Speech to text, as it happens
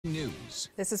degrees.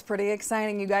 This is pretty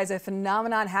exciting, you guys. A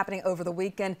phenomenon happening over the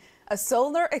weekend. A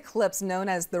solar eclipse known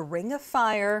as the Ring of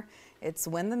Fire. It's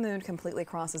when the moon completely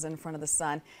crosses in front of the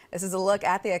sun. This is a look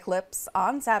at the eclipse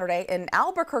on Saturday in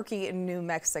Albuquerque, New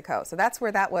Mexico. So that's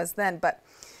where that was then. But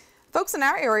folks in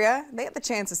our area, they had the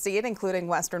chance to see it, including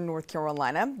Western North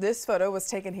Carolina. This photo was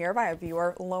taken here by a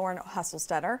viewer, Lauren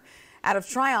Husselstetter, out of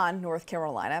Tryon, North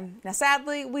Carolina. Now,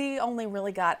 sadly, we only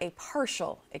really got a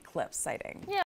partial eclipse sighting. Yeah.